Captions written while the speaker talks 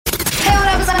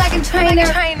Trainer.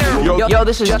 Yo,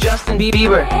 this is Justin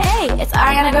Bieber. Hey, it's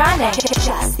Ariana Grande.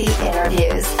 Just the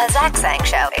Interviews, a Zach Sang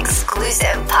Show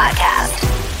exclusive podcast.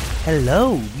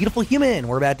 Hello, beautiful human.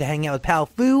 We're about to hang out with Pal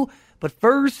Fu, but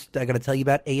first, I got to tell you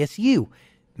about ASU.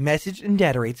 Message and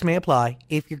data rates may apply.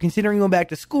 If you're considering going back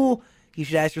to school, you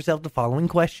should ask yourself the following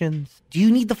questions. Do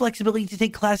you need the flexibility to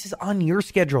take classes on your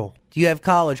schedule? Do you have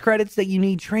college credits that you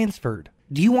need transferred?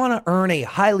 Do you want to earn a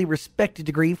highly respected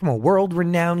degree from a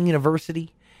world-renowned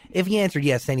university? If you answered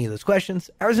yes to any of those questions,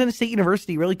 Arizona State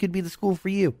University really could be the school for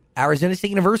you. Arizona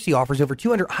State University offers over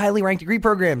 200 highly ranked degree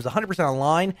programs, 100%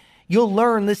 online. You'll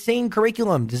learn the same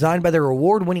curriculum designed by their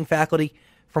award-winning faculty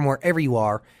from wherever you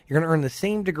are. You're going to earn the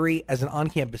same degree as an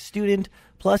on-campus student,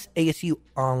 plus ASU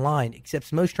Online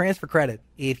accepts most transfer credit.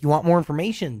 If you want more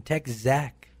information, text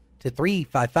Zach to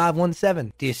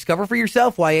 35517. Discover for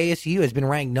yourself why ASU has been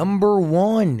ranked number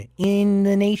 1 in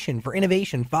the nation for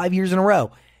innovation 5 years in a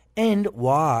row, and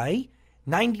why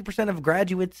 90% of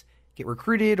graduates get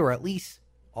recruited or at least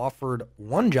offered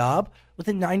one job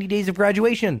within 90 days of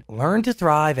graduation. Learn to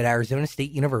thrive at Arizona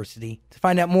State University. To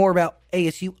find out more about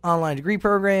ASU online degree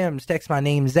programs, text my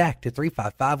name Zach to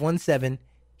 35517.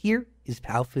 Here is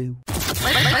Pal Fu.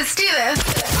 Let's do this.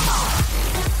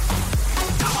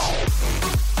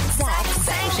 Zach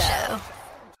Sang Show.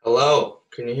 Hello,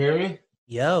 can you hear me?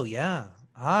 Yo, yeah.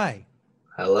 Hi.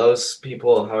 Hello,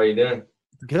 people. How are you doing?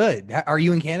 Good. Are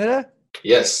you in Canada?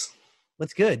 Yes.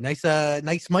 What's good?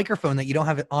 Nice microphone that you don't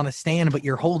have it on a stand, but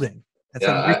you're holding. That's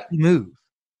Yeah, a risky move.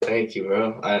 Thank you,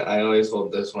 bro. I always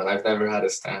hold this one. I've never had a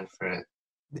stand for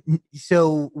it.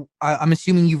 So I'm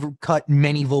assuming you've cut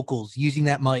many vocals using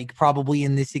that mic, probably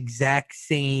in this exact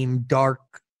same dark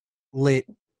lit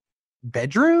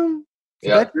bedroom?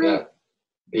 Yeah.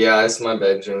 Yeah, it's my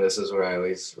bedroom. This is where I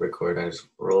always record. I just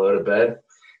roll out of bed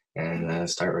and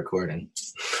start recording.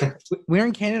 Where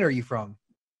in Canada are you from?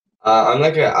 I'm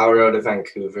like an hour out of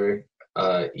Vancouver,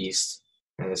 east,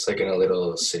 and it's like in a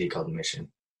little city called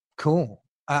Mission. Cool.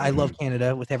 I love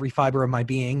Canada with every fiber of my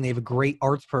being. They have a great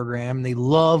arts program. They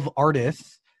love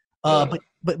artists. But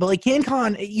like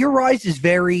CanCon, your rise is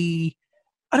very,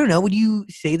 I don't know, would you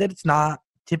say that it's not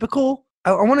typical?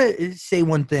 I want to say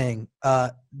one thing.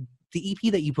 The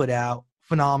EP that you put out,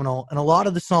 phenomenal. And a lot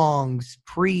of the songs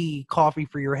pre-Coffee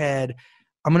for Your Head,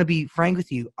 I'm going to be frank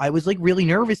with you. I was like really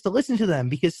nervous to listen to them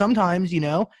because sometimes, you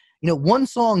know, one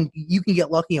song you can get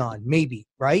lucky on, maybe,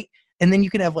 right? And then you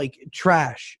can have like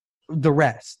trash the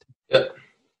rest. Yep.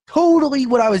 Totally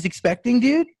what I was expecting,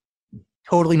 dude.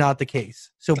 Totally not the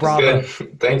case. So bravo.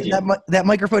 Good. Thank you. That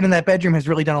microphone in that bedroom has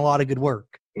really done a lot of good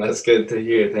work. That's good to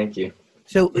hear. Thank you.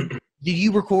 So did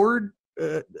you record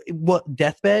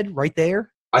Deathbed right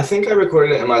there? I think I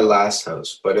recorded it in my last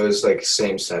house, but it was like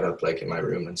same setup, like in my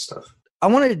room and stuff. I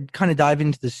want to kind of dive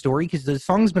into the story because the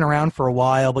song's been around for a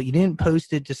while, but you didn't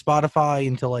post it to Spotify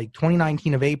until like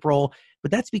 2019 of April.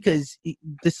 But that's because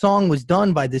the song was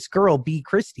done by this girl, B.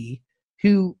 Christie,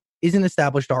 who is an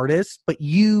established artist. But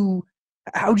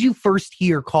how'd you first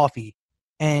hear Coffee,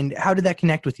 and how did that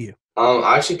connect with you?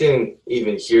 I actually didn't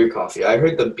even hear Coffee. I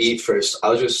heard the beat first. I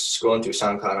was just scrolling through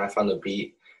SoundCloud and I found the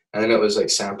beat, and then it was like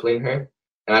sampling her.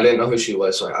 And I didn't know who she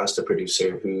was, so I asked the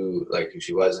producer who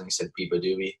she was, and he said Biba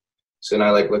Doobie. So then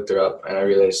I like looked her up, and I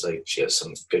realized like she has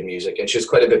some good music, and she was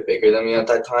quite a bit bigger than me at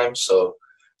that time. So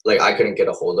like I couldn't get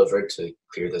a hold of her to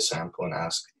clear the sample and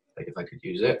ask like if I could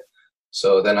use it.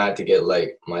 So then I had to get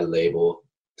like my label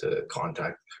to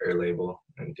contact her label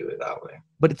and do it that way.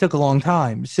 But it took a long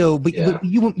time. So, but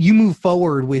you move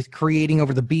forward with creating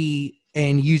over the beat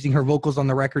and using her vocals on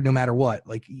the record no matter what.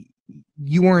 Like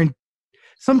you weren't.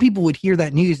 Some people would hear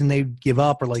that news and they'd give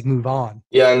up or like move on.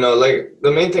 Yeah, no, like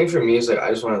the main thing for me is like I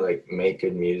just want to like make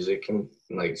good music and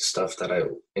like stuff that I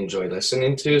enjoy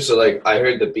listening to. So like I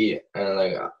heard the beat and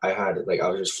like I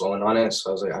was just flowing on it, so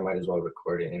I was like I might as well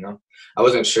record it, you know. I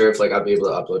wasn't sure if like I'd be able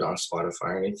to upload on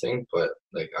Spotify or anything, but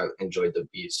like I enjoyed the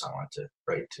beat, so I wanted to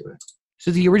write to it. So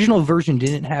the original version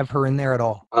didn't have her in there at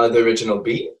all? The original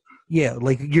beat? Yeah,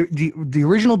 like the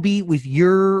original beat with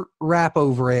your rap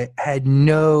over it had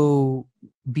no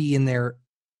beat in there,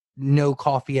 no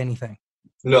Coffee, anything.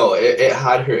 No, it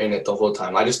had her in it the whole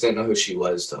time. I just didn't know who she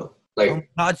was though. Like, oh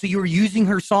God, so you were using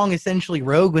her song essentially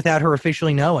Rogue without her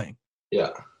officially knowing. Yeah.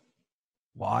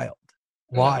 Wild.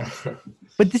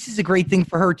 But this is a great thing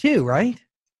for her too, right?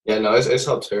 Yeah, no, it's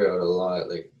helped her out a lot.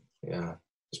 Like, yeah,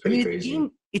 it's pretty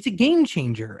crazy. It's a game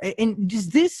changer. And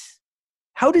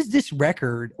how does this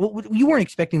record, you weren't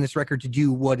expecting this record to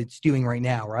do what it's doing right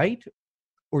now, right?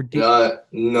 Or did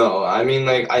no, I mean,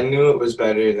 like, I knew it was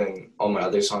better than all my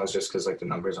other songs just because, like, the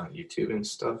numbers on YouTube and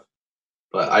stuff.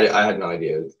 But I had no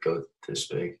idea it would go this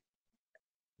big.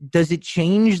 Does it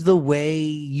change the way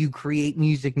you create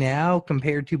music now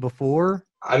compared to before?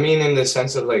 I mean, in the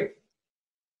sense of like,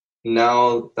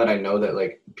 now that I know that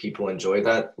like people enjoy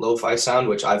that lo-fi sound,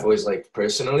 which I've always liked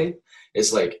personally,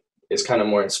 it's like it's kind of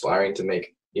more inspiring to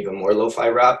make even more lo-fi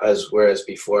rap. As whereas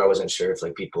before I wasn't sure if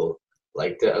like people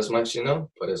liked it as much,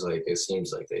 but it's like it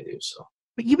seems like they do. So.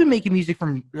 But you've been making music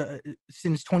from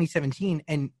since 2017,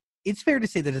 and it's fair to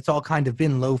say that it's all kind of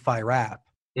been lo-fi rap.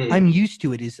 Mm. I'm Used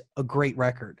to It is a great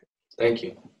record. Thank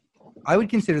you. I would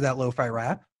consider that lo-fi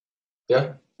rap.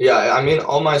 Yeah. Yeah. I mean,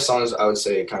 all my songs I would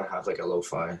say kind of have like a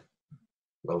lo-fi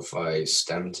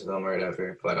stem to them or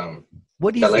whatever. But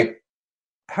what is like?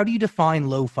 How do you define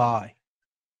lo-fi?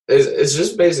 It's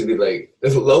just basically like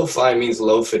lo-fi means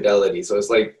low fidelity, so it's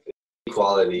like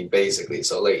quality basically.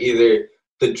 So like either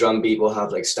the drum beat will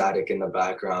have like static in the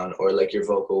background, or like your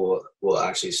vocal will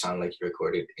actually sound like you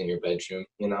recorded in your bedroom,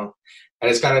 and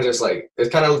it's kind of just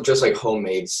like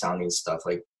homemade sounding stuff,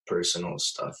 like personal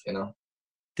stuff,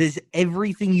 Does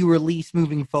everything you release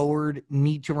moving forward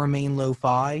need to remain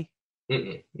lo-fi?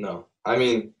 No, I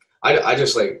mean, I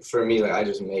just like, for me, like I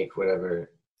just make whatever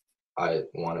I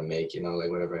want to make, like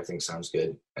whatever I think sounds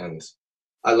good. And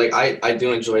I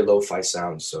do enjoy lo-fi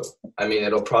sounds, so I mean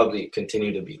it'll probably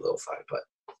continue to be lo-fi,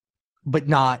 but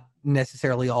not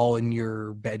necessarily all in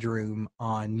your bedroom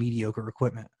on mediocre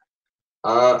equipment.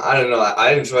 I don't know.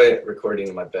 I enjoy recording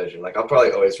in my bedroom. Like I'll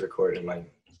probably always record in my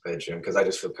bedroom because I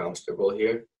just feel comfortable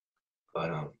here.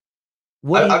 But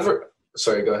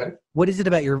sorry, go ahead. What is it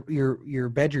about your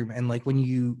bedroom? And like when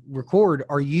you record,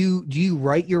 do you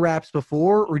write your raps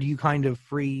before, or do you kind of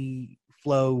free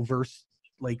flow verse,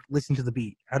 like listen to the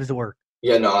beat? How does it work?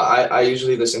 Yeah, no, I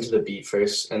usually listen to the beat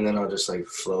first, and then I'll just like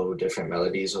flow different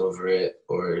melodies over it,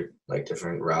 or like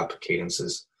different rap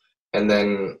cadences. And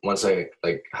then once I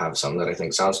like have something that I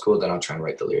think sounds cool, then I'll try and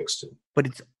write the lyrics too. But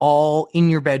it's all in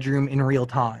your bedroom in real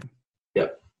time.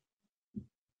 Yep.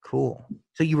 Cool.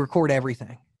 So you record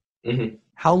everything. Mm-hmm.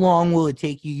 How long will it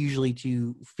take you usually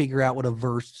to figure out what a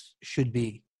verse should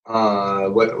be?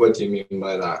 What do you mean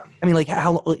by that? I mean, like,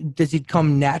 how does it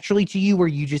come naturally to you, where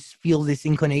you just feel this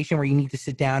inclination where you need to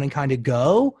sit down and kind of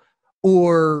go,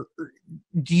 or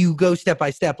do you go step by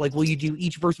step? Like, will you do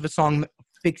each verse of a song,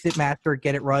 fix it, master it,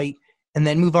 get it right, and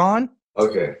then move on?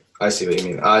 Okay, I see what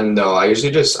you mean. No, I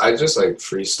just like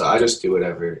freestyle. I just do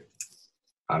whatever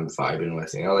I'm vibing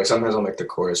with. Like sometimes I'll make the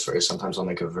chorus first, sometimes I'll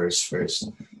make a verse first.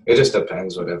 It just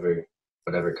depends, whatever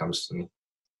comes to me.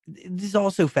 This is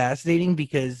also fascinating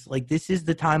because like this is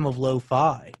the time of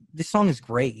lo-fi. This song is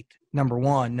great. Number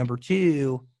one. Number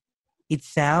two, it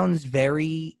just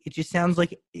sounds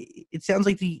like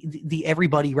the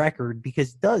Everybody record,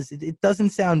 because it doesn't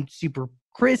sound super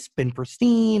crisp and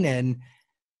pristine, and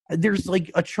there's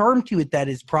like a charm to it that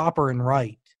is proper and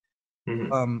right.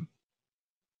 Mm-hmm.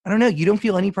 I don't know. You don't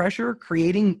feel any pressure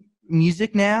creating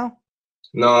music now?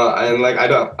 No, and like I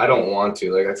don't want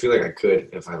to. Like I feel like I could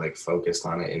if I like focused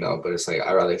on it, but it's like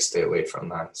I rather stay away from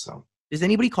that. So does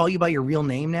anybody call you by your real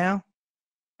name now?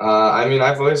 I mean,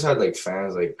 I've always had like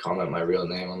fans like comment my real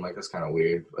name. I'm like, that's kind of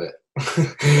weird, but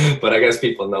but I guess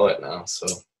people know it now. So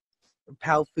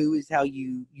Pal Fu is how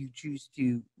you choose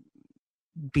to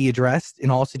be addressed in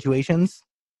all situations?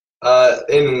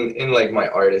 In like my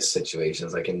artist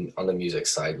situations, like on the music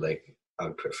side, like I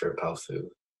would prefer Pal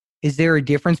Fu. Is there a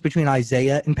difference between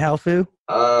Isaiah and Pal Fu?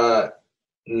 No,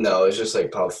 it's just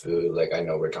like Pal Fu. Like I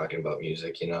know we're talking about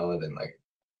music, and then like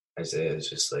Isaiah is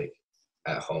just like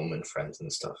at home and friends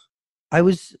and stuff. I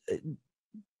was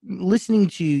listening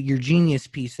to your Genius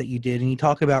piece that you did, and you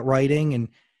talk about writing, and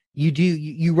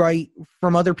you write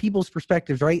from other people's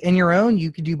perspectives, right? And your own,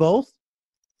 you could do both?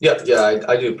 Yeah,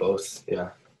 I do both, yeah.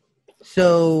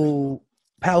 So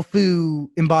Pal Fu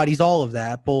embodies all of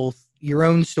that, both your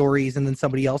own stories and then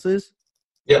somebody else's?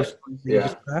 Yeah.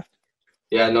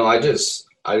 Yeah, no, I just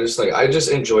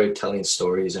enjoy telling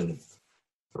stories and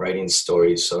writing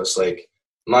stories. So it's like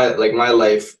my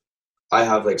life, I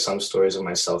have like some stories of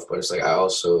myself, but it's like I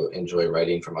also enjoy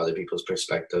writing from other people's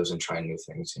perspectives and trying new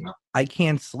things, I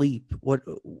Can't Sleep.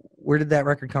 Where did that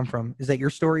record come from? Is that your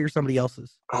story or somebody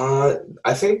else's? I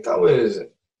think that was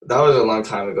a long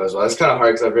time ago as well. It's kind of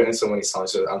hard because I've written so many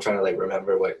songs, so I'm trying to like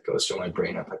remember what goes through my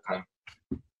brain at that time.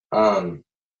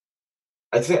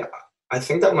 I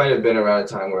think that might have been around a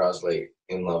time where I was like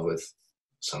in love with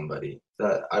somebody.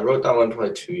 That I wrote that one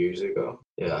probably 2 years ago.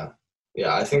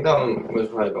 Yeah, I think that one was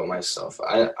probably about myself.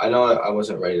 I know I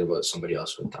wasn't writing about somebody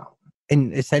else with that one.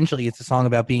 And essentially, it's a song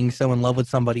about being so in love with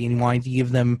somebody and wanting to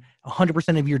give them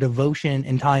 100% of your devotion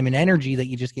and time and energy that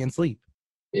you just can't sleep.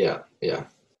 Yeah. It's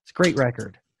a great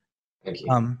record. Thank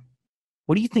you.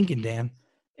 What are you thinking, Dan?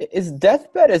 Is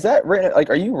Deathbed, is that written, like,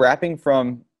 are you rapping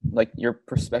from, like, your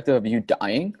perspective of you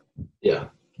dying? Yeah.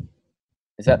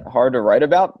 Is that hard to write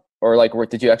about? Or, like,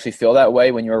 did you actually feel that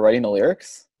way when you were writing the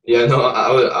lyrics? Yeah, no,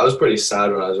 I was pretty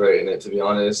sad when I was writing it, to be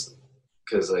honest,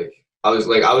 because like I was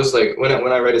like when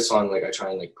I write a song, like I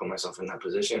try and like put myself in that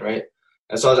position, right?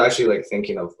 And so I was actually like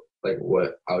thinking of like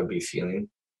what I would be feeling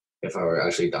if I were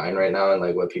actually dying right now, and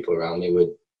like what people around me would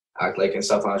act like and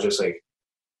stuff. And I was just like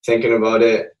thinking about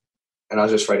it, and I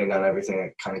was just writing down everything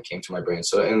that kind of came to my brain.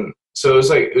 So it was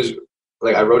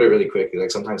like I wrote it really quickly. Like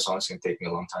sometimes songs can take me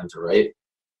a long time to write,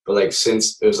 but like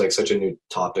since it was like such a new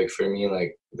topic for me,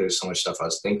 like there's so much stuff I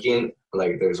was thinking,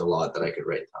 like there's a lot that I could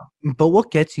write down. But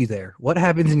what gets you there? What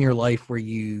happens in your life where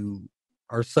you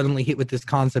are suddenly hit with this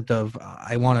concept of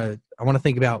I want to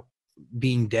think about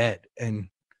being dead and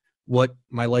what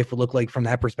my life would look like from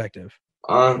that perspective?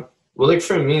 Well, like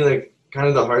for me, like kind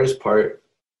of the hardest part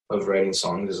of writing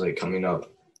songs is like coming up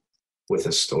with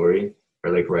a story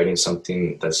or like writing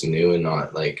something that's new and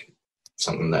not like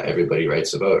something that everybody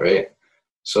writes about, right?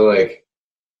 So like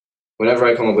whenever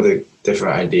I come up with a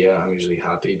different idea, I'm usually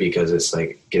happy because it's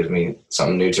like gives me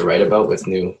something new to write about with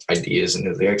new ideas and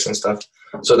new lyrics and stuff.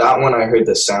 So that one, I heard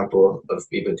the sample of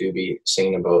Biba Doobie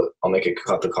singing about I'll make a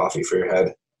cup of coffee for your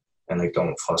head and like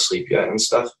don't fall asleep yet and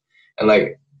stuff. And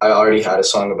like I already had a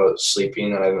song about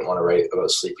sleeping and I didn't want to write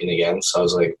about sleeping again. So I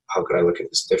was like, how could I look at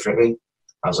this differently?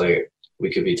 I was like,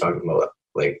 we could be talking about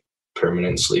like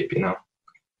permanent sleep, you know?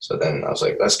 So then I was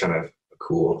like, that's kind of a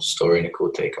cool story and a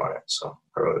cool take on it. So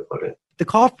I wrote about it. The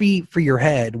coffee for your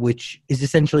head, which is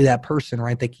essentially that person,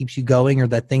 right, that keeps you going, or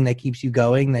that thing that keeps you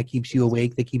going, that keeps you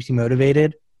awake, that keeps you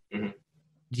motivated. Mm-hmm.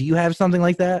 Do you have something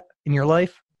like that in your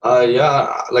life?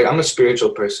 Yeah, like I'm a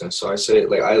spiritual person, so I say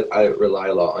like I rely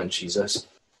a lot on Jesus,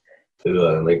 who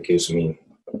like gives me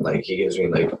like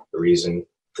a reason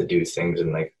to do things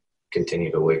and like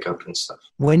continue to wake up and stuff.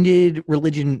 When did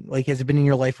religion, like, has it been in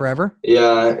your life forever?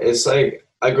 Yeah, it's like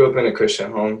I grew up in a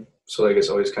Christian home, so like it's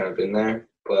always kind of been there.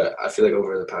 But I feel like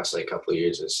over the past like couple of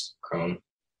years, it's grown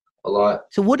a lot.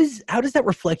 So how does that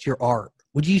reflect your art?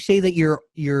 Would you say that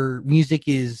your music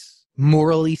is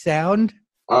morally sound?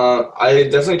 I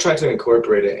definitely try to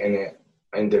incorporate it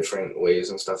in different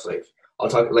ways and stuff. Like I'll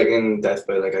talk like in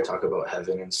Deathbed, like I talk about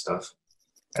heaven and stuff,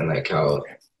 and like how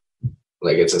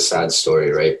like it's a sad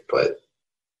story, right? But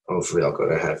hopefully I'll go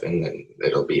to heaven and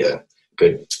it'll be a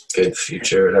good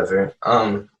future, or whatever.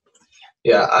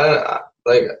 Yeah,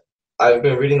 I've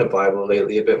been reading the Bible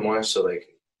lately a bit more, so like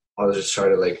I'll just try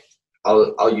to like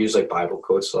I'll use like Bible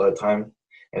quotes a lot of time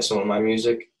in some of my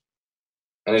music,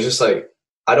 and it's just like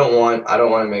I don't want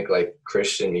to make like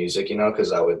Christian music, you know, because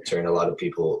that would turn a lot of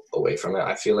people away from it.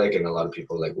 I feel like, and a lot of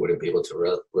people like wouldn't be able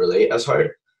to relate as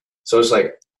hard. So it's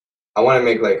like I want to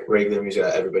make like regular music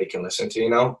that everybody can listen to, you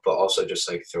know, but also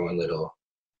just like throw in little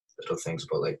things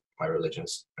about like my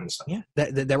religions and stuff. Yeah,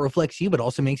 that reflects you, but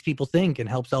also makes people think and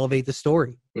helps elevate the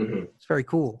story. Mm-hmm. It's very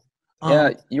cool.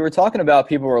 Yeah, you were talking about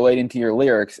people relating to your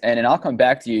lyrics, and I'll come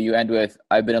back to you. You end with,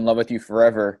 I've been in love with you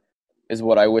forever, is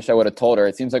what I wish I would have told her.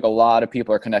 It seems like a lot of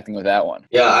people are connecting with that one.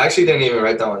 Yeah, I actually didn't even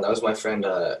write that one. That was my friend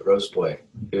Roseboy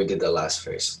who did the last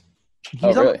verse.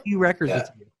 He's on a few records with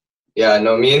you. Yeah,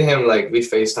 no, me and him, like, we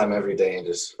FaceTime every day and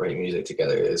just write music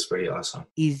together. It's pretty awesome.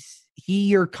 Is he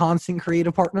your constant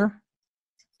creative partner?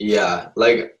 Yeah,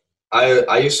 like,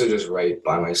 I used to just write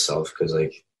by myself because,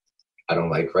 like, I don't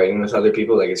like writing with other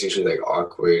people. Like, it's usually, like,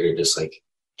 awkward or just, like,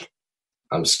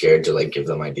 I'm scared to, like, give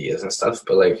them ideas and stuff.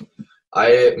 But, like,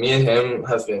 me and him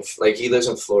have been, like, he lives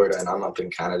in Florida and I'm up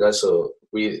in Canada, so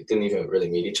we didn't even really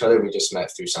meet each other. We just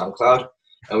met through SoundCloud,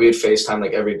 and we would FaceTime,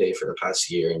 like, every day for the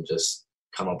past year and just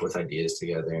come up with ideas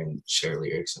together and share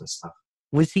lyrics and stuff.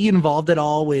 Was he involved at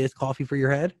all with Coffee for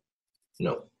Your Head?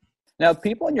 No. Now,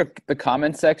 people in the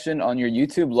comment section on your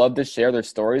YouTube love to share their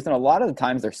stories, and a lot of the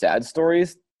times they're sad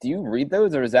stories. Do you read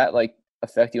those, or does that like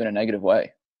affect you in a negative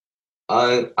way?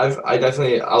 I'll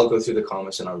go through the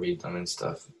comments and I'll read them and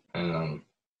stuff, and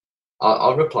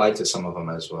I'll reply to some of them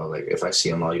as well. Like if I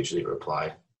see them, I'll usually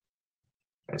reply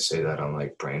and say that I'm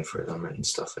like praying for them and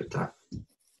stuff like that.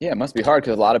 Yeah, it must be hard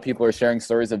because a lot of people are sharing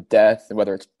stories of death,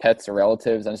 whether it's pets or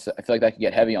relatives. And I feel like that could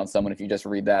get heavy on someone if you just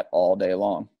read that all day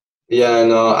long. Yeah,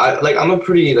 no, I'm a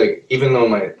pretty, like, even though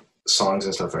my songs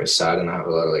and stuff are sad and I have a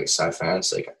lot of like sad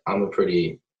fans, like I'm a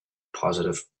pretty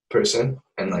positive person,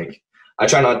 and like I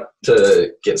try not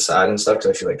to get sad and stuff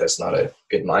because I feel like that's not a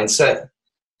good mindset.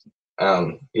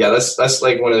 Yeah, that's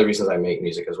like one of the reasons I make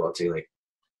music as well too. Like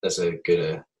that's a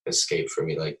good escape for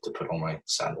me, like to put all my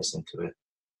sadness into it.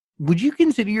 Would you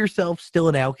consider yourself still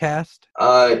an outcast?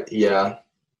 Yeah.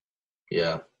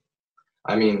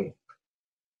 I mean,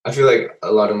 I feel like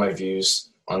a lot of my views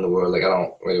on the world. Like I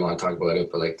don't really want to talk about it,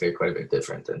 but like they're quite a bit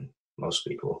different than most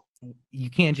people. You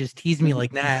can't just tease me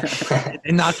like that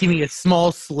and not give me a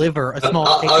small sliver, a small.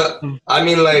 I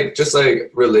mean, like just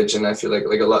like religion. I feel like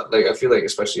a lot. Like I feel like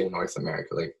especially in North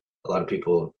America, like a lot of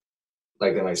people,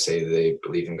 like they might say they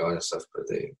believe in God and stuff, but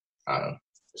I don't know.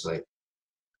 It's like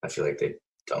I feel like they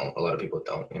don't. A lot of people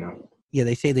don't. You know. Yeah,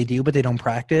 they say they do, but they don't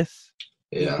practice.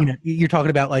 Yeah. You know, you're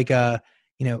talking about like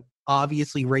you know,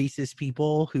 obviously racist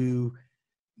people who,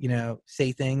 you know,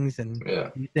 say things and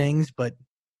do things, but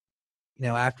you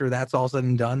know, after that's all said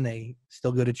and done, they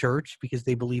still go to church because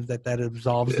they believe that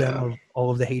absolves them of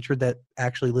all of the hatred that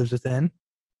actually lives within.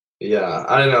 Yeah,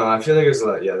 I don't know. I feel like there's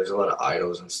a lot of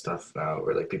idols and stuff now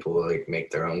where like people will like make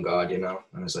their own god, you know,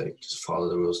 and it's like just follow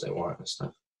the rules they want and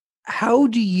stuff. How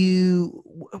do you,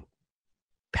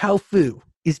 Powfu?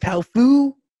 Is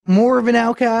Powfu more of an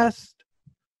outcast,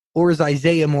 or is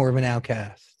Isaiah more of an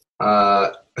outcast?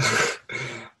 Probably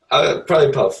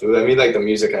Powfu. I mean, like the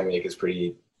music I make is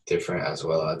pretty different as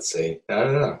well, I'd say. I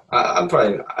don't know. I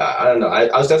don't know.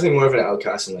 I was definitely more of an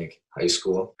outcast in like high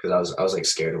school because I was like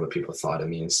scared of what people thought of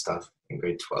me and stuff in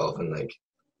grade 12, and like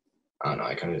I don't know,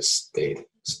 I kind of just stayed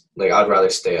like I'd rather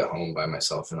stay at home by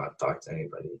myself and not talk to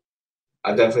anybody.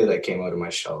 I definitely like came out of my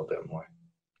shell a bit more.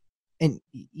 And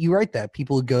you write that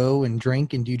people would go and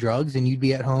drink and do drugs, and you'd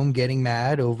be at home getting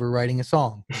mad over writing a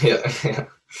song. Yeah.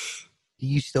 Do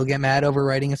you still get mad over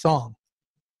writing a song?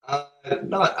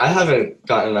 I haven't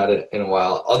gotten at it in a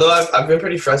while. Although I've been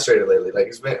pretty frustrated lately. Like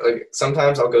it's been like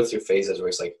sometimes I'll go through phases where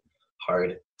it's like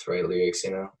hard to write lyrics,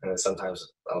 you know, and then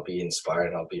sometimes I'll be inspired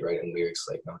and I'll be writing lyrics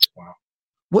like no tomorrow.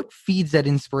 What feeds that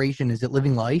inspiration? Is it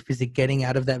living life? Is it getting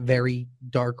out of that very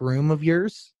dark room of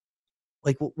yours?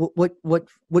 Like what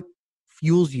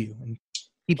fuels you and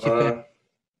keeps you fit?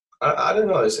 I don't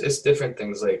know. It's different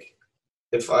things. Like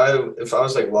if I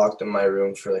was like locked in my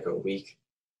room for like a week,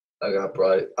 like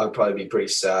I'd probably be pretty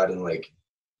sad and like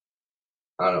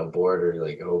I don't know, bored or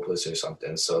like hopeless or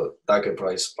something. So that could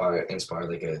probably inspire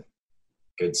like a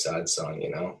good sad song,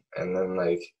 you know. And then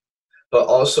like, but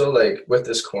also like with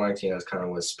this quarantine, that's kind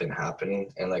of what's been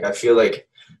happening. And like I feel like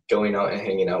going out and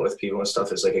hanging out with people and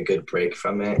stuff is like a good break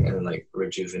from it and like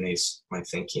rejuvenates my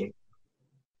thinking,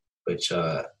 which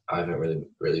I haven't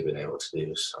really been able to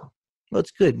do. So. Well,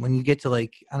 it's good when you get to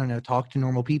like, I don't know, talk to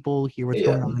normal people, hear what's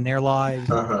going on in their lives.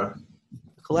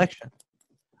 Collection.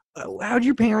 How'd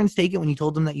your parents take it when you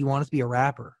told them that you wanted to be a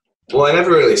rapper? Well, I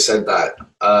never really said that.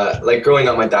 Like growing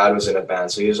up, my dad was in a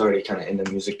band, so he was already kind of in the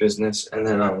music business. And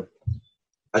then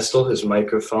I stole his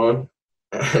microphone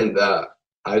and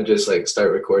I just like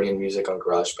start recording music on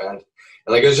GarageBand. And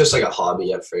like it was just like a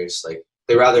hobby at first. Like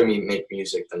they'd rather me make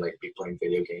music than like be playing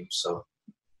video games. So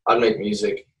I'd make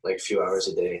music like a few hours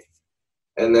a day.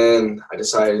 And then I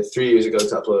decided 3 years ago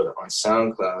to upload it on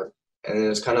SoundCloud. And it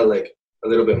was kind of like a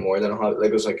little bit more than a hobby. Like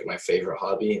it was like my favorite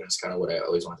hobby. And it's kind of what I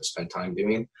always wanted to spend time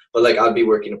doing. But like I'd be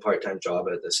working a part-time job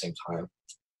at the same time.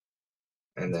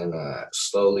 And then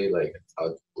slowly like I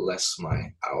would less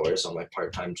my hours on my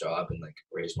part-time job and like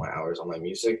raise my hours on my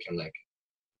music. And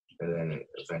then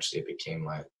eventually it became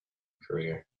my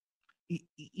career.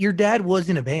 Your dad was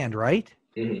in a band, right?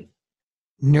 Mm-hmm.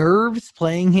 Nerves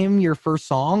playing him your first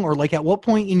song, or like at what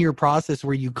point in your process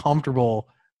were you comfortable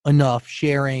enough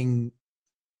sharing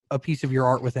a piece of your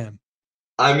art with him?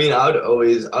 I mean, I'd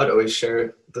always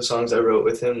share the songs I wrote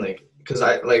with him, like because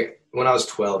I like when I was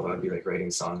 12, I'd be like writing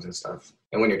songs and stuff.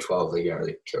 And when you're 12, like you don't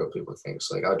really care what people think.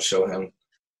 So like I'd show him,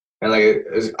 and like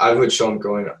I would show him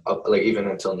growing up, like even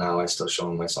until now, I still show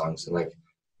him my songs. And like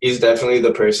he's definitely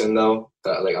the person though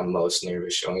that like I'm most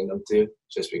nervous showing them to,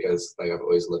 just because like I've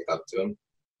always looked up to him.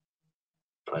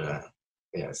 But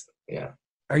yeah.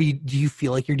 Do you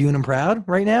feel like you're doing him proud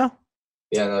right now?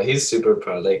 Yeah, no, he's super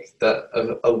proud. Like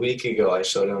that a week ago, I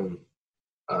showed him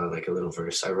like a little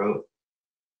verse I wrote,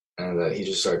 and he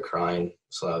just started crying.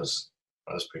 So that was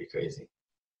pretty crazy.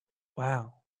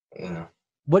 Wow. Yeah.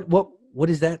 What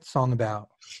is that song about?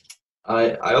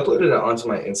 I uploaded it onto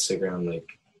my Instagram like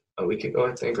a week ago,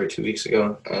 I think, or 2 weeks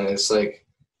ago, and it's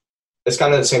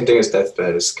kind of the same thing as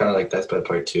Deathbed. It's kind of like Deathbed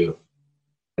Part 2.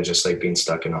 And just like being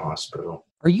stuck in a hospital.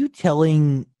 Are you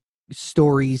telling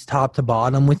stories top to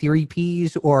bottom with your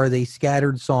EPs, or are they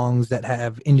scattered songs that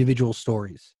have individual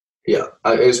stories? Yeah,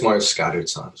 it's more scattered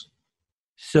songs.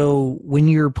 So when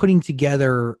you're putting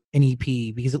together an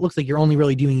EP, because it looks like you're only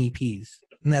really doing EPs,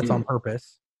 and that's on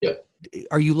purpose. Yeah.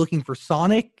 Are you looking for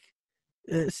sonic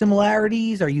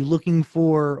similarities? Are you looking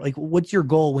for like what's your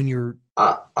goal when you're?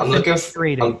 I'm looking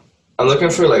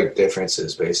for like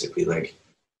differences, basically. Like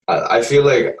I feel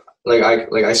like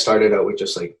I started out with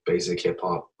just like basic hip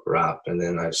hop rap, and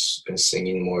then I've been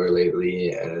singing more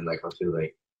lately, and then like I feel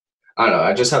like I don't know.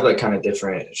 I just have like kind of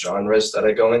different genres that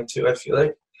I go into, I feel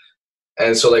like.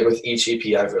 And so like with each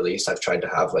EP I've released, I've tried to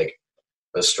have like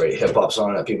a straight hip hop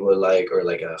song that people would like, or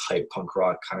like a hype punk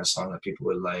rock kind of song that people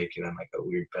would like, and then like a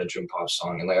weird bedroom pop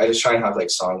song. And like I just try and have like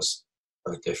songs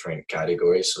of different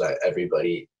categories so that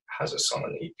everybody has a song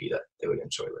on the EP that they would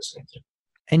enjoy listening to.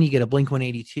 And you get a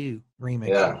Blink-182 remix.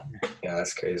 Yeah. Yeah,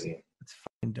 that's crazy. It's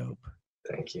fucking dope.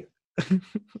 Thank you.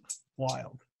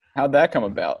 Wild. How'd that come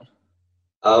about?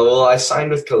 Well, I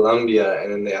signed with Columbia,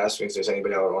 and then they asked me if there's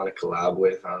anybody I would want to collab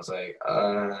with. And I was like,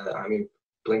 I mean,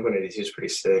 Blink-182 is pretty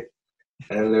sick.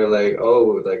 And they're like,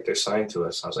 oh, like they're signed to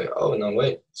us. I was like, oh, no,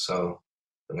 wait. So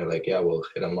and they're like, yeah, we'll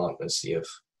hit them up and see if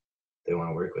they want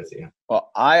to work with you.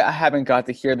 Well, I haven't got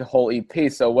to hear the whole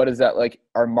EP. So what is that like?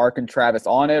 Are Mark and Travis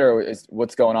on it, or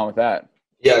what's going on with that?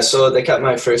 Yeah, so they kept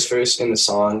my first verse in the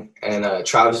song, and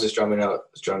Travis is drumming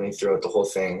throughout the whole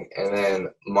thing, and then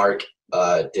Mark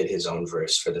did his own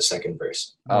verse for the second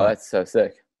verse. Oh, that's so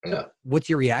sick. Yeah. What's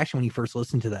your reaction when you first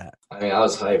listened to that? I mean, I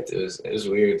was hyped. It was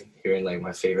weird hearing like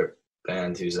my favorite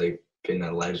band, who's like been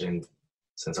a legend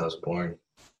since I was born,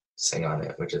 sing on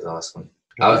it, which is awesome.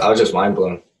 I was just mind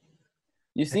blown.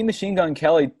 You see Machine Gun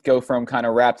Kelly go from kind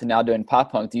of rap to now doing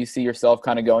pop punk. Do you see yourself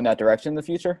kind of going that direction in the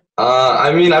future?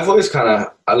 I mean, I've always I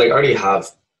already have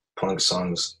punk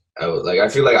songs out. Like I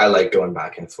feel like I like going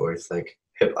back and forth. Like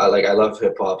I love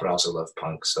hip hop and I also love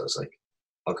punk, so it's like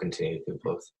I'll continue to do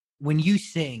both. When you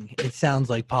sing, it sounds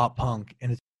like pop punk,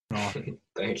 and it's awesome.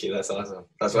 Thank you. That's awesome.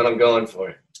 That's what I'm going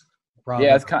for. Bravo.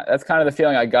 Yeah, that's kind of the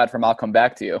feeling I got from "I'll Come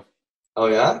Back to You." Oh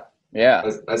yeah. Yeah,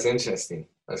 that's interesting.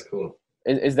 That's cool.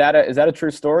 Is that a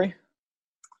true story?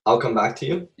 I'll Come Back to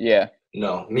You. Yeah.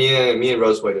 No, me and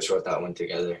Roseboy just wrote that one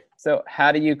together. So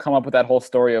how do you come up with that whole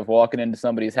story of walking into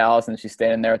somebody's house and she's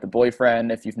standing there with the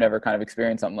boyfriend if you've never kind of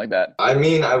experienced something like that? I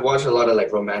mean, I watch a lot of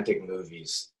like romantic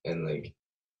movies, and like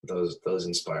those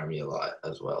inspire me a lot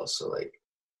as well. So like,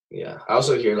 yeah. I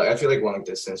also hear like I feel like long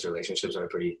distance relationships are a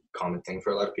pretty common thing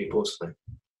for a lot of people. So like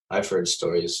I've heard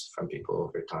stories from people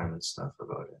over time and stuff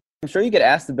about it. I'm sure you get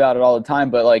asked about it all the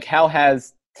time, but like, how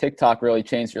has TikTok really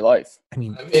changed your life? I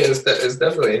mean, it's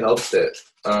definitely helped it.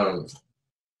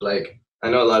 Like I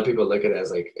know a lot of people look at it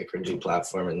as like a cringy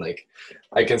platform, and like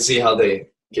I can see how they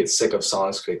get sick of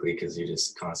songs quickly because you're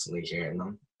just constantly hearing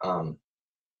them.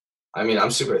 I mean,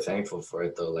 I'm super thankful for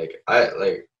it though. Like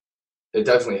it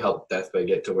definitely helped Deathbed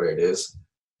get to where it is.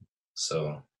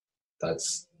 So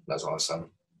that's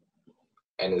awesome.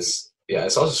 And it's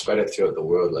also spread it throughout the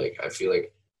world. Like I feel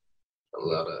like a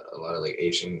lot of like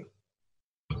Asian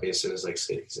places, like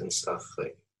cities and stuff,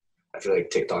 like I feel like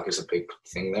TikTok is a big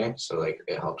thing there, so like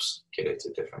it helps get it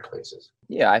to different places.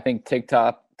 Yeah, I think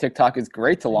TikTok is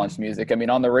great to launch music. I mean,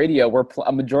 on the radio,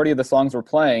 a majority of the songs we're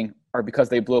playing are because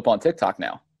they blew up on TikTok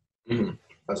now. Mm-hmm.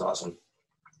 That's awesome.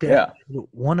 Yeah.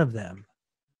 One of them.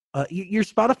 Your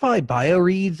Spotify bio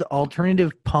reads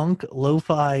alternative punk,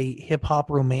 lo-fi, hip hop,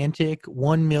 romantic,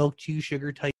 1 milk, 2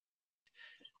 sugar type.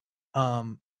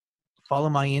 Follow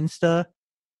my Insta.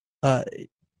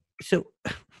 So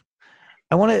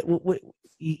I want to.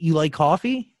 You like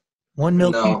coffee? 1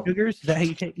 milk, No. 2 sugars? Is that how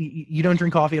you take? You don't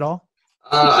drink coffee at all?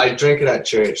 I drink it at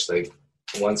church like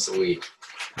once a week.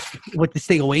 What, to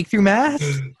stay awake through mass?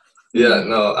 Yeah,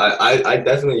 no, I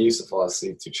definitely used to fall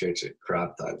asleep to church at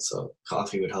crap time, so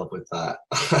coffee would help with that.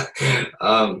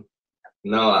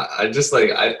 No, I just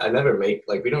like I never make,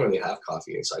 like we don't really have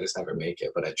coffee here, so I just never make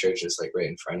it. But at church it's like right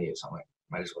in front of you, so I'm like,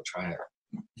 might as well try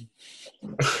it.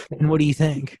 And what do you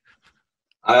think?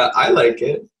 I like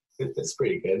it. It's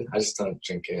pretty good. I just don't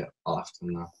drink it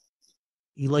often though.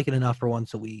 You like it enough for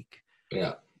once a week.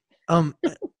 Yeah.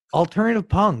 Alternative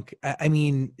punk. I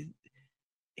mean,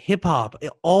 hip hop,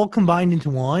 all combined into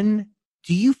one.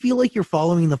 Do you feel like you're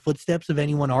following the footsteps of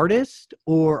any one artist,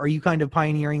 or are you kind of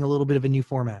pioneering a little bit of a new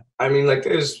format? I mean, like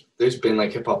there's been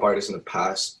like hip hop artists in the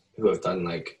past who have done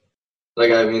like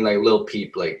I mean like Lil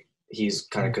Peep, like he's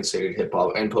kind of considered hip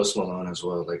hop, and Post Malone as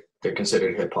well. Like they're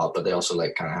considered hip hop, but they also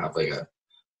like kind of have like a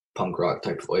punk rock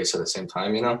type voice at the same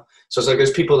time, you know? So it's like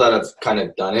there's people that have kind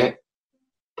of done it,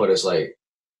 but it's like,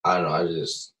 I don't know,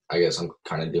 I guess I'm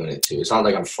kind of doing it too. It's not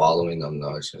like I'm following them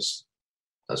though. It's just,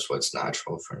 that's what's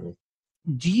natural for me.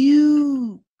 Do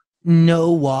you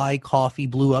know why coffee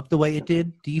blew up the way it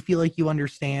did? Do you feel like you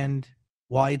understand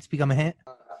why it's become a hit?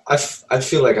 I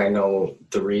feel like I know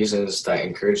the reasons that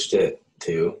encouraged it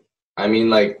too. I mean,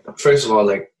 like, first of all,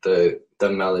 like the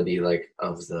melody, like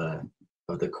of the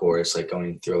chorus, like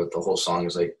going through it, the whole song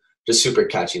is like just super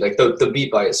catchy. Like the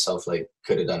beat by itself, like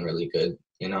could have done really good,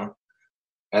 you know?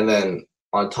 And then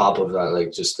on top of that,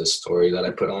 like just the story that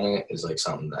I put on it is like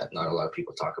something that not a lot of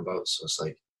people talk about. So it's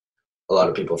like a lot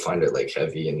of people find it like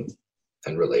heavy and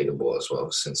and relatable as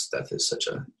well, since death is such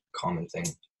a common thing.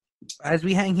 As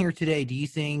we hang here today, do you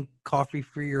think Coffee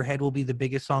for Your Head will be the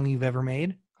biggest song you've ever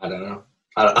made? I don't know.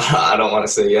 I don't want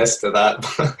to say yes to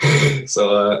that.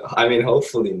 So, I mean,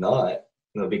 hopefully not.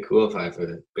 It'll be cool if I have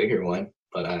a bigger one,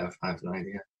 but I have no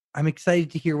idea. I'm excited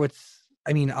to hear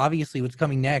obviously what's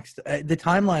coming next. The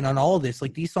timeline on all of this,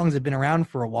 like these songs have been around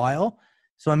for a while.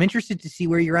 So I'm interested to see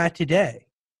where you're at today.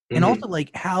 And also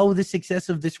like how the success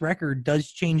of this record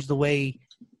does change the way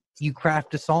you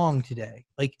craft a song today.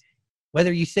 Like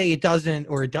whether you say it doesn't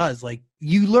or it does, like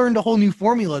you learned a whole new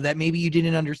formula that maybe you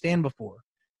didn't understand before.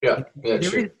 Yeah, yeah,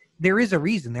 true. There is a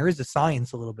reason. There is a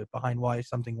science a little bit behind why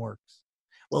something works.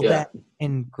 Well, that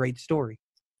and great story.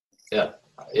 Yeah.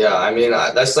 Yeah, I mean,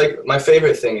 that's like my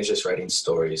favorite thing is just writing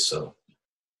stories. So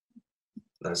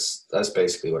that's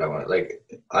basically what I want. Like,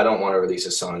 I don't want to release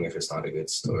a song if it's not a good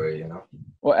story, you know?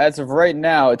 Well, as of right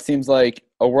now, it seems like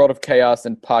A World of Chaos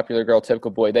and Popular Girl, Typical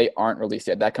Boy, they aren't released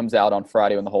yet. That comes out on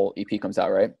Friday when the whole EP comes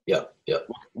out, right? Yeah, yeah.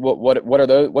 What are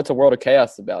those? What's A World of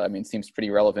Chaos about? I mean, it seems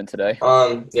pretty relevant today.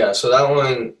 Yeah, so that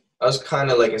one, I was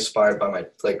kind of like inspired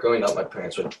by growing up, my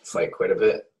parents would fight quite a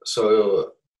bit.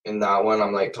 So in that one,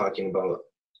 I'm like talking about,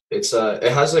 it's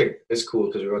cool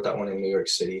because we wrote that one in New York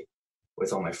City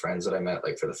with all my friends that I met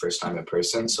like for the first time in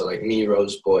person. So like me,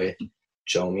 Rose Boy,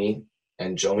 Jomi,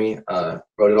 and Jomi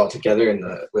wrote it all together in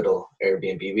the little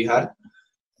Airbnb we had.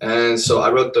 And so I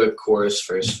wrote the chorus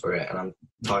first for it, and I'm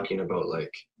talking about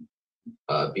like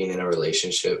being in a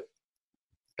relationship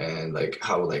and like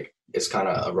how like it's kind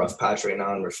of a rough patch right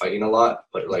now and we're fighting a lot,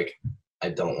 but like I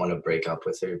don't want to break up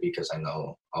with her because I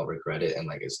know I'll regret it and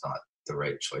like it's not the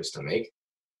right choice to make.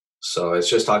 So it's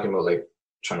just talking about like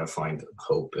trying to find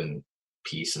hope and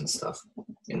peace and stuff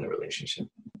in the relationship.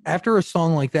 After a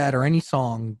song like that or any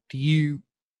song, do you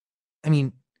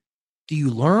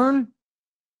learn?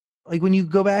 Like when you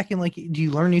go back and like, do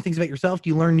you learn new things about yourself? Do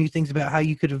you learn new things about how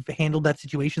you could have handled that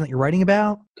situation that you're writing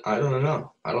about? I don't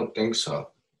know. I don't think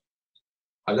so.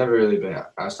 I've never really been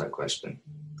asked that question.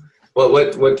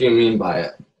 What do you mean by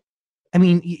it? I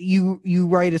mean, you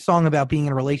write a song about being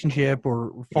in a relationship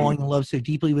or falling in love so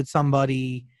deeply with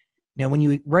somebody. You know, when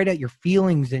you write out your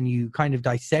feelings and you kind of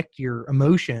dissect your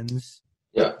emotions,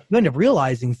 you end up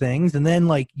realizing things, and then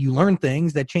like you learn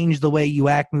things that change the way you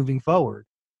act moving forward.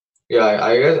 Yeah,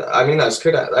 I mean that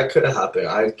could have happened.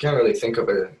 I can't really think of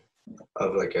an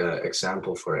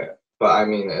example for it, but I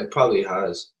mean it probably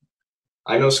has.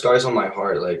 I know Scars on My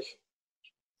Heart, like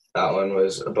that one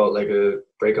was about like a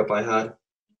breakup I had.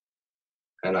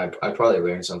 And I probably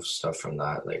learned some stuff from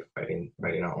that, like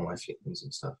writing out all my feelings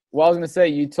and stuff. Well, I was going to say,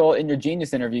 you told in your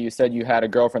Genius interview, you said you had a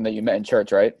girlfriend that you met in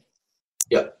church, right?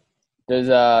 Yeah.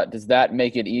 Does that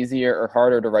make it easier or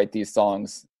harder to write these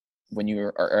songs when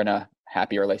you are in a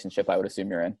happy relationship, I would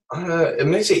assume you're in? It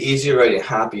makes it easier writing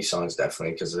happy songs,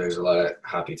 definitely, because there's a lot of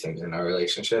happy things in our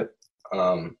relationship.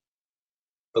 But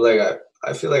like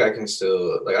I feel like I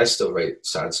still write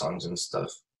sad songs and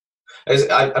stuff.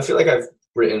 I feel like I've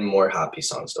written more happy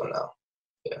songs though now.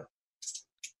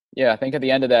 Yeah, I think at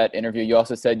the end of that interview you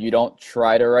also said you don't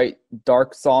try to write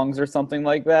dark songs or something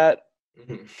like that.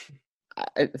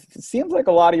 It seems like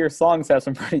a lot of your songs have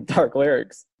some pretty dark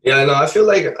lyrics. Yeah, no, I feel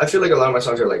like a lot of my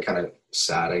songs are like kind of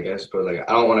sad, I guess, but like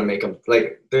I don't want to make them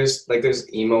like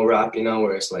there's emo rap, you know,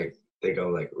 where it's like they go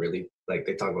like really like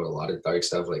they talk about a lot of dark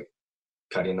stuff, like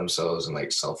cutting themselves and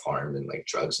like self-harm and like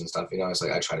drugs and stuff, you know. It's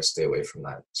like I try to stay away from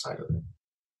that side of it.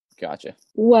 Gotcha.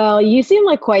 Well, you seem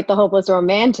like quite the hopeless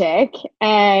romantic,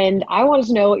 and I wanted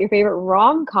to know what your favorite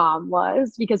rom-com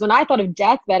was, because when I thought of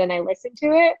Deathbed and I listened to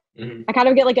it, I kind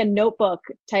of get like a Notebook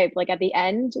type, like at the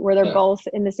end where they're both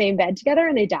in the same bed together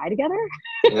and they die together.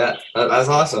 Yeah, that's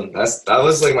awesome. That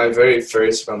was like my very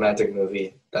first romantic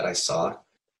movie that I saw.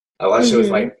 I watched it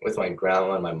with my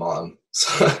grandma and my mom.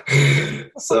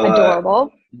 So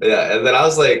adorable. Yeah, and then I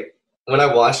was like, when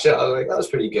I watched it, I was like, that was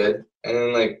pretty good. And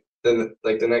then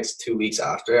the next 2 weeks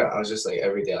after, I was just like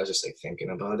every day I was just like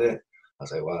thinking about it. I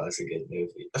was like, wow, that's a good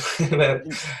movie.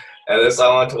 and then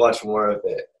so I wanted to watch more of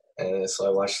it. And so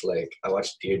I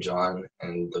watched Dear John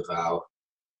and The Vow,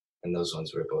 and those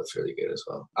ones were both really good as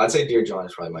well. I'd say Dear John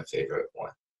is probably my favorite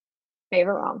one.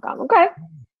 Favorite rom-com. Okay.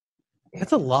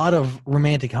 That's a lot of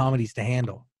romantic comedies to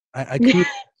handle. I could.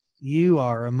 You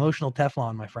are emotional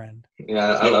Teflon, my friend.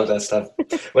 Yeah, I love that stuff.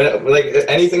 Like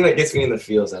anything that gets me in the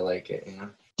feels, I like it. You know.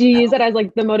 Do you use it as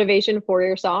like the motivation for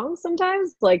your songs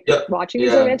sometimes, like watching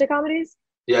these romantic comedies?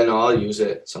 Yeah, no, I'll use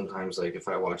it sometimes. Like if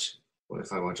I watch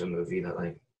a movie that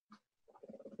like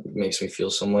makes me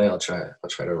feel some way, I'll try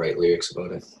to write lyrics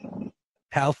about it.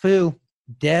 Pal Fu,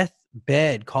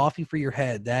 Deathbed, Coffee for Your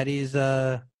Head. That is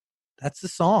that's the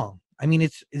song. I mean,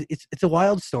 it's a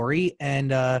wild story,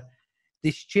 and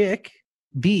this chick,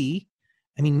 B,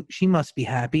 I mean, she must be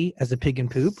happy as a pig in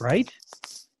poop, right?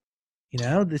 You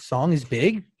know, this song is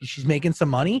big. She's making some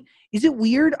money. Is it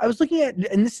weird? I was looking at,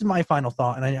 and this is my final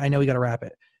thought, and I know we got to wrap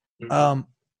it. Mhm.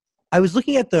 I was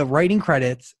looking at the writing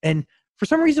credits, and for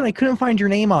some reason, I couldn't find your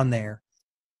name on there.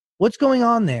 What's going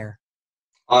on there?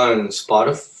 On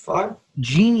Spotify?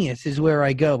 Genius is where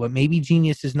I go, but maybe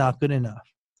Genius is not good enough.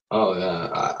 Oh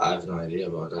yeah, I have no idea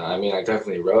about that. I mean, I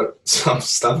definitely wrote some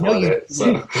stuff No, on it.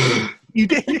 So You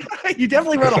did. You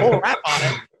definitely wrote a whole rap on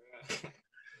it.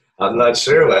 I'm not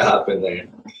sure what happened there.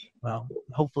 Well,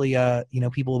 hopefully,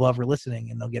 people above are listening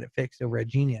and they'll get it fixed over at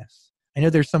Genius. I know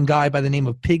there's some guy by the name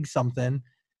of Pig something,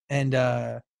 and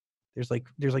there's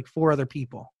like 4 other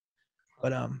people.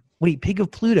 But wait, Pig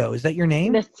of Pluto, is that your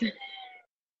name?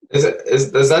 Does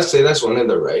that say that's one of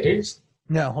the writers?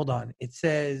 No, hold on. It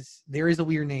says there is a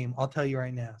weird name. I'll tell you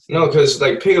right now. No, because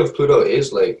like Pig of Pluto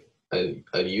is like a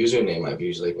username I've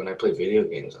used. Like when I play video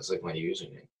games, that's like my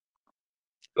username.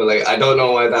 But like I don't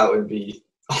know why that would be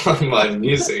on my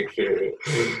music here.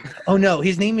 Oh no,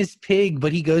 his name is Pig,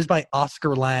 but he goes by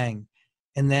Oscar Lang,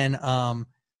 and then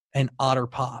and Otter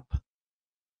Pop.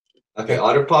 Okay,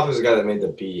 Otter Pop is the guy that made the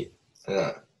beat.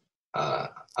 I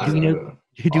Do we know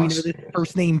Oscar. the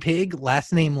first name Pig,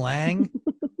 last name Lang?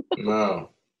 No.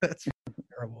 That's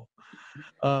terrible.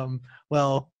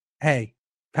 Well, hey,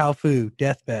 Pal Fu,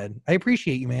 Deathbed. I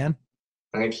appreciate you, man.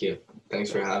 Thank you. Thanks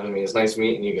for having me. It's nice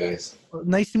meeting you guys. Well,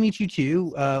 nice to meet you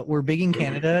too. We're big in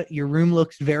Canada. Your room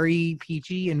looks very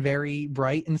peachy and very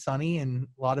bright and sunny, and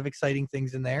a lot of exciting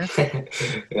things in there.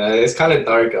 Yeah, it's kind of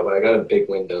dark out, but I got a big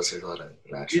window, so there's a lot of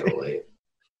natural light.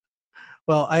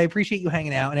 Well, I appreciate you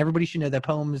hanging out, and everybody should know that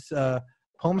poems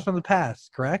from the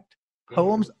past, correct?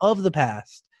 Poems of the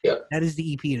past. Yeah. That is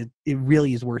the EP. It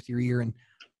really is worth your ear, and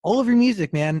all of your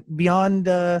music, man, beyond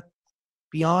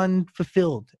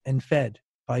fulfilled and fed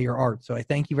by your art. So I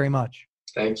thank you very much.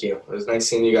 Thank you. It was nice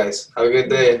seeing you guys. Have a good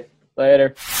day. Later.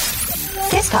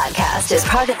 This podcast is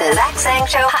part of the Zach Sang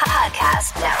Show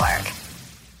Podcast Network.